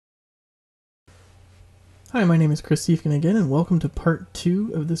Hi, my name is Chris Siefken again, and welcome to part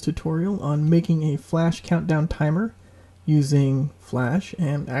 2 of this tutorial on making a Flash countdown timer using Flash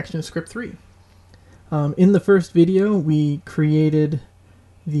and Actionscript 3. In the first video, we created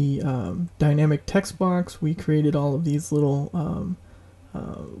the dynamic text box. We created all of these little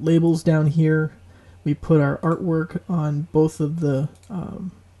labels down here. We put our artwork on both of the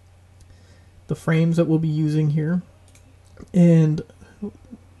frames that we'll be using here. And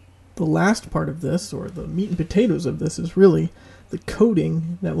the last part of this, or the meat and potatoes of this, is really the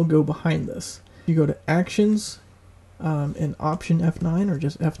coding that will go behind this. You go to Actions and Option F9, or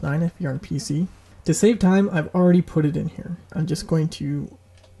just F9 if you're on PC. To save time, I've already put it in here. I'm just going to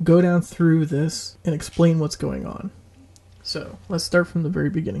go down through this and explain what's going on. So let's start from the very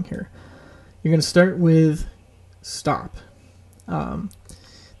beginning here. You're going to start with stop. The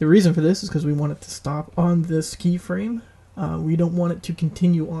reason for this is because we want it to stop on this keyframe. We don't want it to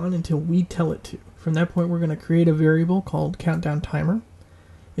continue on until we tell it to. From that point, we're going to create a variable called countdown timer.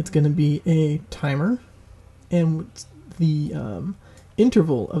 It's going to be a timer, and the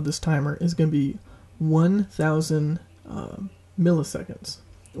interval of this timer is going to be 1,000 milliseconds,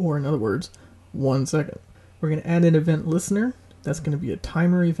 or in other words, 1 second. We're going to add an event listener. That's going to be a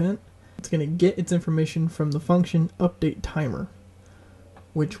timer event. It's going to get its information from the function update timer,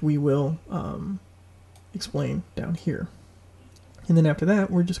 which we will explain down here. And then after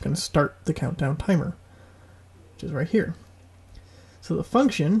that, we're just going to start the countdown timer, which is right here. So the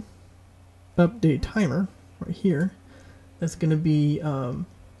function update timer right here, that's going to be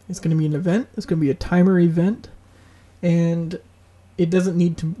it's going to be an event. It's going to be a timer event, and it doesn't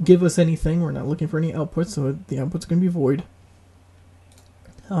need to give us anything. We're not looking for any output, so the output's going to be void.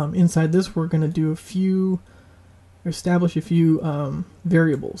 Inside this, we're going to establish a few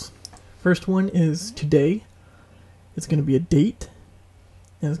variables. First one is today. It's going to be a date,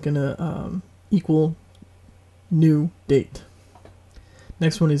 and it's going to equal new date.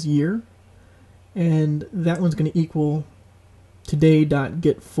 Next one is year, and that one's going to equal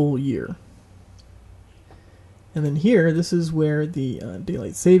today.getFullYear. And then here, this is where the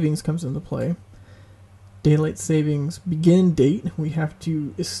daylight savings comes into play. Daylight savings begin date. We have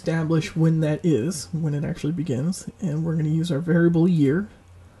to establish when that is, when it actually begins, and we're going to use our variable year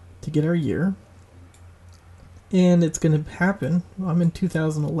to get our year. And it's going to happen, I'm in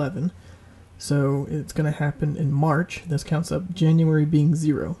 2011, so it's going to happen in March. This counts up January being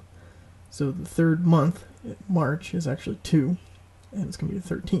 0. So the third month, March, is actually 2, and it's going to be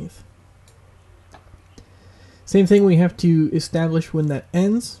the 13th. Same thing, we have to establish when that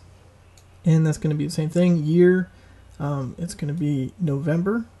ends, and that's going to be the same thing. Year, it's going to be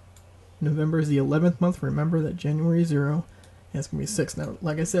November. November is the 11th month. Remember that January is 0, and it's going to be 6. Now,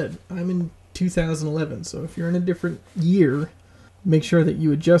 like I said, I'm in 2011, so if you're in a different year, make sure that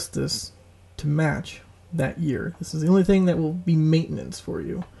you adjust this to match that year. This is the only thing that will be maintenance for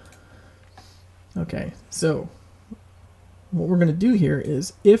you. Okay, so what we're going to do here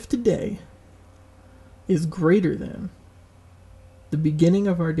is, if today is greater than the beginning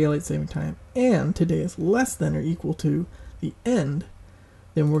of our daylight saving time and today is less than or equal to the end,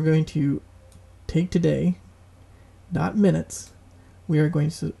 then we're going to take today dot minutes. We are going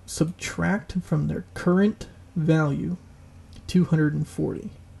to subtract from their current value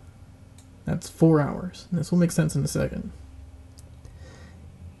 240. That's 4 hours. And this will make sense in a second.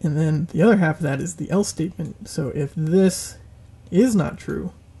 And then the other half of that is the else statement. So if this is not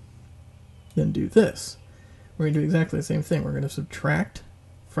true, then do this. We're going to do exactly the same thing. We're going to subtract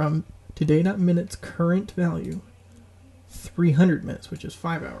from today.minutes current value 300 minutes, which is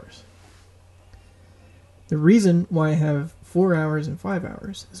 5 hours. The reason why I have 4 hours and 5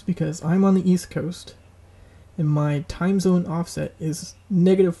 hours is because I'm on the East Coast and my time zone offset is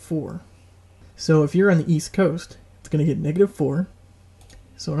 -4. So if you're on the East Coast, it's going to get -4.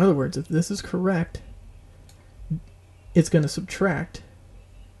 So in other words, if this is correct, it's going to subtract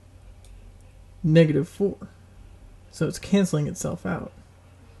 -4. So it's canceling itself out.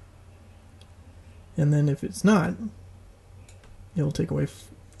 And then if it's not, it'll take away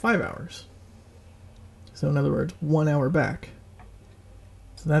 5 hours. So in other words, 1 hour back.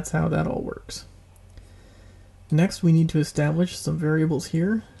 So that's how that all works. Next, we need to establish some variables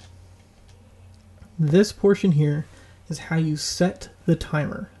here. This portion here is how you set the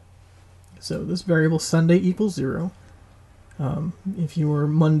timer. So this variable Sunday equals 0. If you were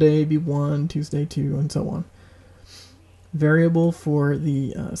Monday, it'd be 1, Tuesday 2, and so on. Variable for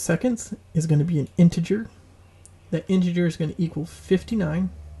the seconds is going to be an integer. That integer is going to equal 59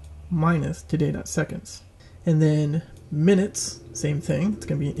 minus today.seconds. And then minutes, same thing. It's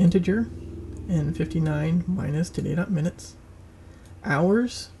going to be an integer, and 59 minus today.minutes.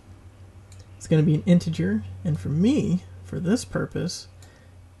 Hours It's going to be an integer, and for me, for this purpose,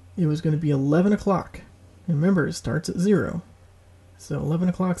 it was going to be 11 o'clock. Remember, it starts at 0. So 11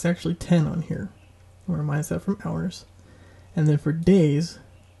 o'clock is actually 10 on here. We're going to minus that from hours. And then for days,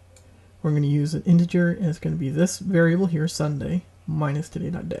 we're going to use an integer, and it's going to be this variable here, Sunday, minus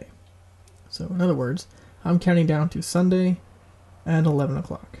today.day. So in other words, I'm counting down to Sunday at 11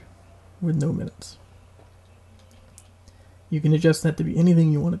 o'clock with no minutes. You can adjust that to be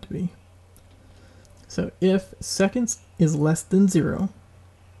anything you want it to be. So if seconds is less than 0,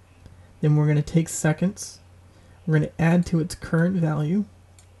 then we're going to take seconds, we're going to add to its current value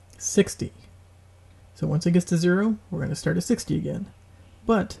 60. So once it gets to 0, we're going to start at 60 again.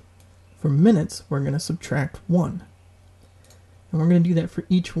 But for minutes, we're going to subtract 1. And we're going to do that for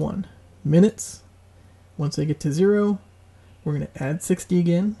each one. Minutes, once they get to 0, we're going to add 60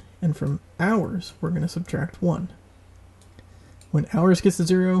 again. And from hours, we're going to subtract 1. When hours gets to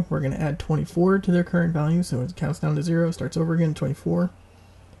 0, we're going to add 24 to their current value. So it counts down to 0, starts over again, 24.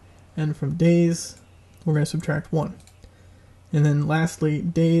 And from days, we're going to subtract 1. And then lastly,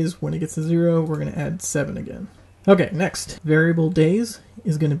 days, when it gets to 0, we're going to add 7 again. Okay, next. Variable days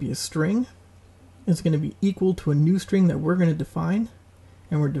is going to be a string. It's going to be equal to a new string that we're going to define.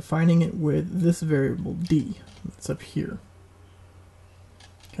 And we're defining it with this variable d. That's up here.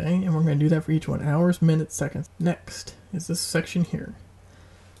 Okay, and we're going to do that for each one. Hours, minutes, seconds. Next is this section here.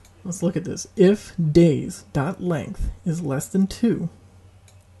 Let's look at this. If days.length is less than 2,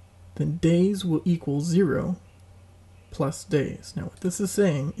 then days will equal 0 plus days. Now what this is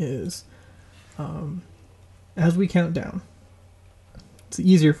saying is, as we count down, it's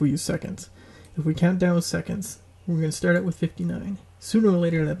easier if we use seconds. If we count down with seconds, we're going to start out with 59. Sooner or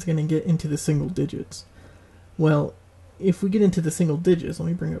later that's going to get into the single digits. Well, if we get into the single digits, let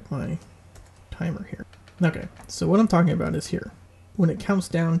me bring up my timer here. Okay, so what I'm talking about is here. When it counts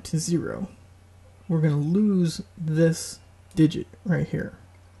down to 0, we're going to lose this digit right here.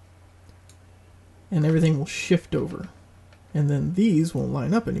 And everything will shift over. And then these won't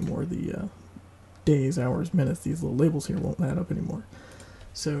line up anymore. The days, hours, minutes, these little labels here won't line up anymore.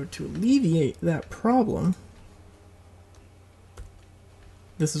 So to alleviate that problem,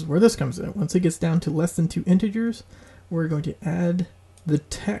 this is where this comes in. Once it gets down to less than 2 integers, we're going to add the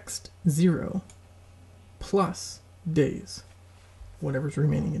text 0 plus days, whatever's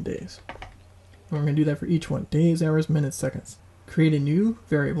remaining in days. And we're going to do that for each one. Days, hours, minutes, seconds. Create a new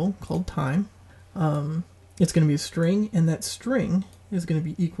variable called time. It's going to be a string, and that string is going to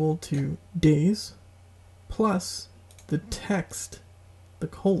be equal to days plus the text, the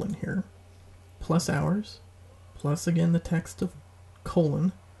colon here, plus hours, plus again the text of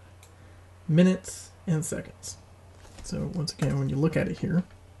colon, minutes, and seconds. So once again, when you look at it here,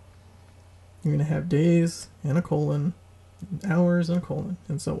 you're going to have days and a colon, hours and a colon,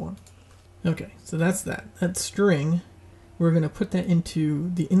 and so on. Okay, so that's that. That string, we're going to put that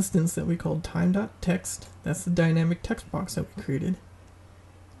into the instance that we called time.text. That's the dynamic text box that we created.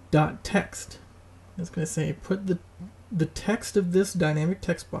 .text. It's going to say put the text of this dynamic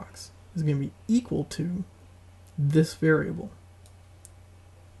text box is going to be equal to this variable,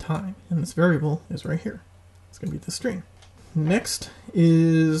 time. And this variable is right here. It's going to be the string. Next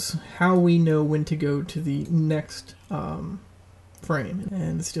is how we know when to go to the next frame.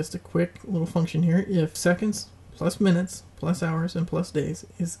 And it's just a quick little function here. If seconds plus minutes plus hours and plus days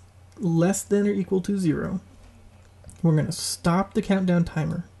is less than or equal to 0, we're going to stop the countdown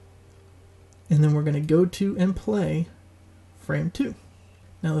timer. And then we're going to go to and play frame 2.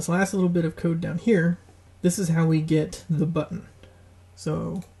 Now this last little bit of code down here, this is how we get the button.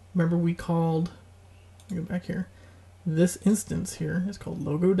 So remember we called, let me go back here, this instance here is called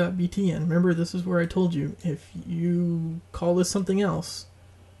logo.btn. Remember, this is where I told you if you call this something else,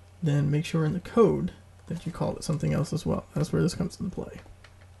 then make sure in the code that you call it something else as well. That's where this comes into play.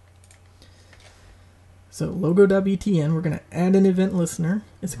 So logo.btn, we're going to add an event listener.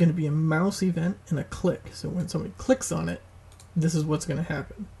 It's going to be a mouse event and a click. So when somebody clicks on it, this is what's going to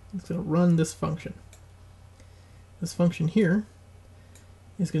happen. It's going to run this function. This function here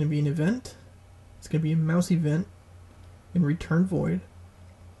is going to be an event. It's going to be a mouse event and return void.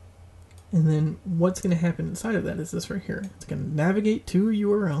 And then what's going to happen inside of that is this right here. It's going to navigate to a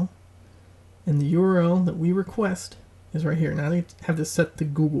URL, and the URL that we request is right here. Now I have this set to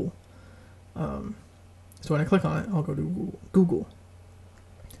Google. So when I click on it, I'll go to Google.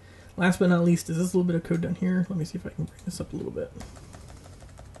 Last but not least is this little bit of code down here. Let me see if I can bring this up a little bit.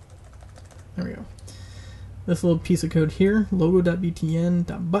 There we go. This little piece of code here,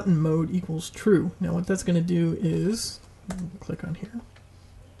 logo.btn.button mode equals true. Now what that's going to do is, click on here,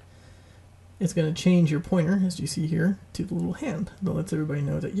 it's going to change your pointer, as you see here, to the little hand that lets everybody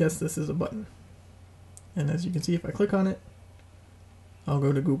know that yes, this is a button. And as you can see, if I click on it, I'll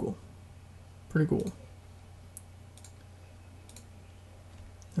go to Google. Pretty cool.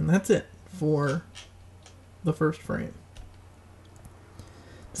 And that's it for the first frame.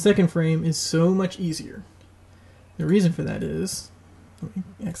 The second frame is so much easier. The reason for that is, let me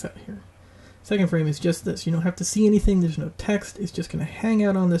X out here. Second frame is just this. You don't have to see anything. There's no text. It's just going to hang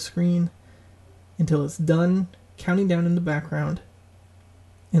out on the screen until it's done, counting down in the background.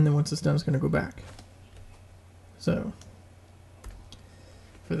 And then once it's done, it's going to go back. So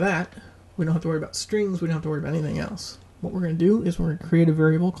for that, we don't have to worry about strings. We don't have to worry about anything else. What we're going to do is we're going to create a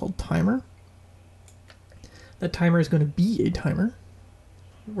variable called timer. That timer is going to be a timer.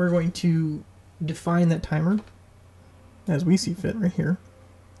 We're going to define that timer as we see fit right here.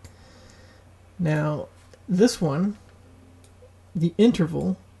 Now, this one, the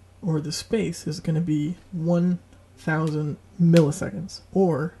interval or the space is going to be 1,000 milliseconds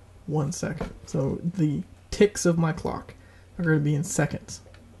or 1 second. So the ticks of my clock are going to be in seconds.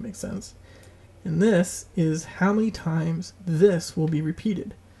 Makes sense. And this is how many times this will be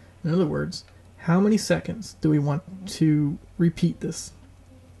repeated. In other words, how many seconds do we want to repeat this?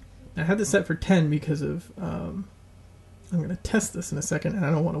 I had this set for 10 because of, I'm going to test this in a second and I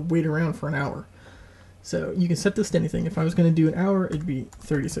don't want to wait around for an hour. So you can set this to anything. If I was going to do an hour, it'd be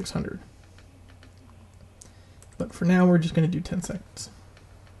 3,600. But for now, we're just going to do 10 seconds.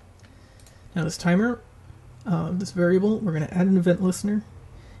 Now this timer, this variable, we're going to add an event listener.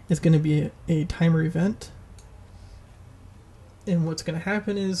 It's going to be a timer event. And what's going to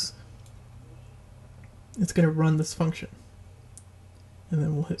happen is it's going to run this function. And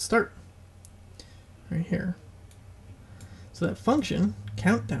then we'll hit start right here. So that function,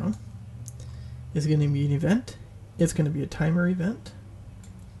 countdown, is going to be an event. It's going to be a timer event.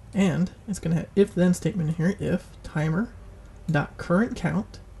 And it's going to have if-then statement here, if timer.currentCount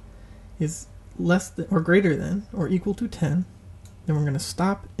is less than or greater than or equal to 10, then we're going to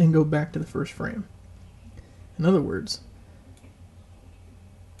stop and go back to the first frame. In other words,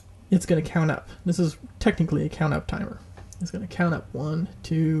 it's going to count up. This is technically a count up timer. It's going to count up 1,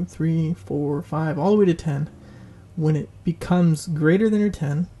 2, 3, 4, 5, all the way to 10. When it becomes greater than or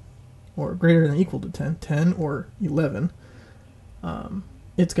 10, or greater than or equal to 10, 10 or 11,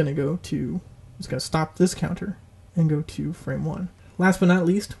 it's going to stop this counter and go to frame 1. Last but not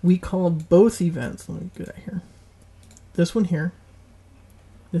least, we called both events. Let me get that here. This one here,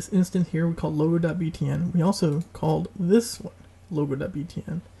 this instance here, we called logo.btn. We also called this one logo.btn.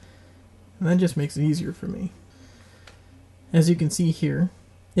 And that just makes it easier for me. As you can see here,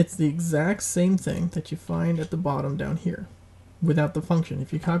 it's the exact same thing that you find at the bottom down here without the function.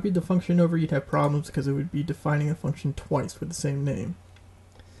 If you copied the function over, you'd have problems because it would be defining a function twice with the same name.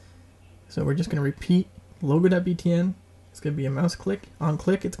 So we're just going to repeat logo.btn. It's going to be a mouse click. On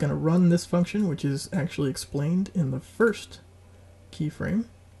click, it's going to run this function, which is actually explained in the first keyframe.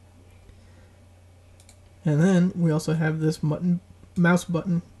 And then we also have this mouse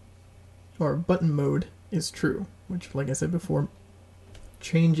button, or button mode is true, which, like I said before,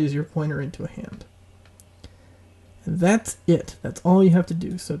 changes your pointer into a hand. And that's it. That's all you have to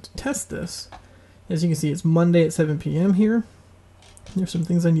do. So to test this, as you can see, it's Monday at 7 p.m. here. There's some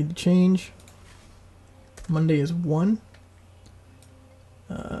things I need to change. Monday is 1.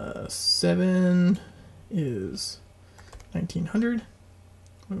 7 is 1900.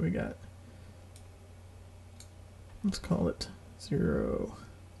 What do we got? Let's call it 0.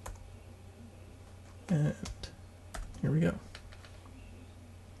 And here we go.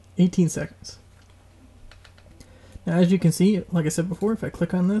 18 seconds. Now, as you can see, like I said before, if I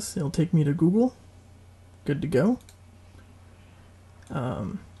click on this, it'll take me to Google. Good to go.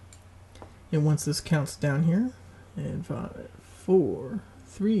 And once this counts down here, and 5, 4,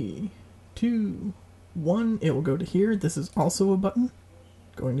 3, 2, 1, it will go to here. This is also a button,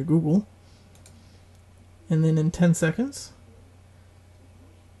 going to Google. And then in 10 seconds,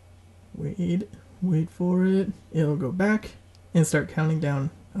 wait for it, it'll go back and start counting down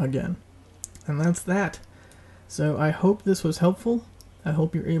again. And that's that. So I hope this was helpful. I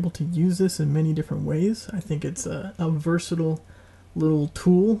hope you're able to use this in many different ways. I think it's a versatile little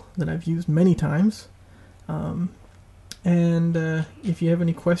tool that I've used many times. If you have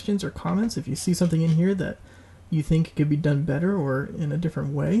any questions or comments, if you see something in here that you think could be done better or in a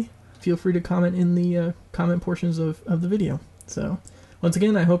different way, feel free to comment in the comment portions of the video. So once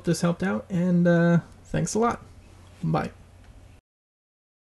again, I hope this helped out, and thanks a lot. Bye.